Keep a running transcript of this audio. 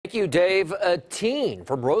Thank you, Dave. A teen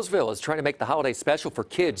from Roseville is trying to make the holiday special for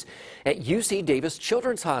kids at UC Davis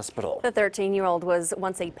Children's Hospital. The 13-year-old was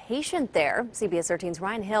once a patient there. CBS 13's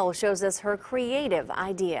Ryan Hill shows us her creative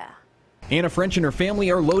idea. Anna French and her family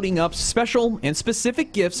are loading up special and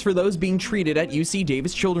specific gifts for those being treated at UC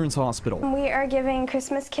Davis Children's Hospital. We are giving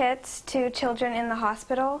Christmas kits to children in the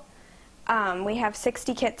hospital. We have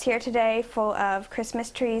 60 kits here today full of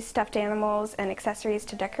Christmas trees, stuffed animals, and accessories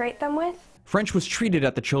to decorate them with. French was treated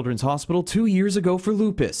at the Children's Hospital 2 years ago for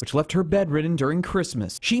lupus, which left her bedridden during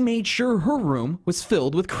Christmas. She made sure her room was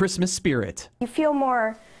filled with Christmas spirit. You feel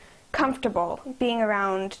more comfortable being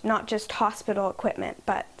around not just hospital equipment,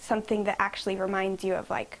 but something that actually reminds you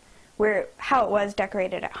of how it was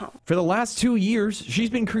decorated at home. For the last 2 years, she's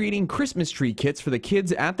been creating Christmas tree kits for the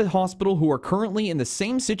kids at the hospital who are currently in the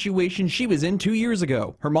same situation she was in 2 years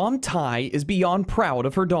ago. Her mom, Ty, is beyond proud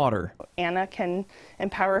of her daughter. Anna can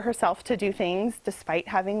empower herself to do things despite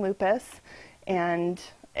having lupus, and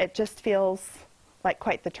it just feels like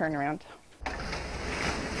quite the turnaround.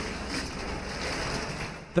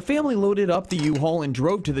 The family loaded up the U-Haul and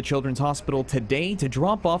drove to the Children's Hospital today to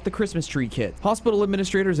drop off the Christmas tree kit. Hospital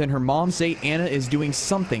administrators and her mom say Anna is doing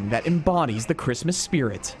something that embodies the Christmas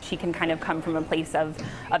spirit. She can kind of come from a place of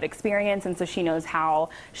experience, and so she knows how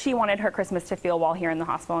she wanted her Christmas to feel while here in the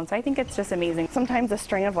hospital, and so I think it's just amazing. Sometimes a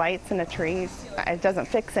string of lights and a tree, it doesn't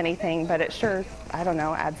fix anything, but it sure, I don't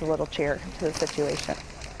know, adds a little cheer to the situation.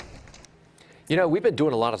 You know, we've been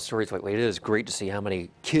doing a lot of stories lately. It is great to see how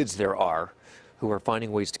many kids there are who are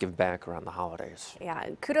finding ways to give back around the holidays. Yeah,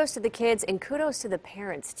 and kudos to the kids and kudos to the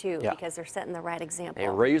parents, too, because they're setting the right example. They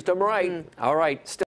raised them right. All right.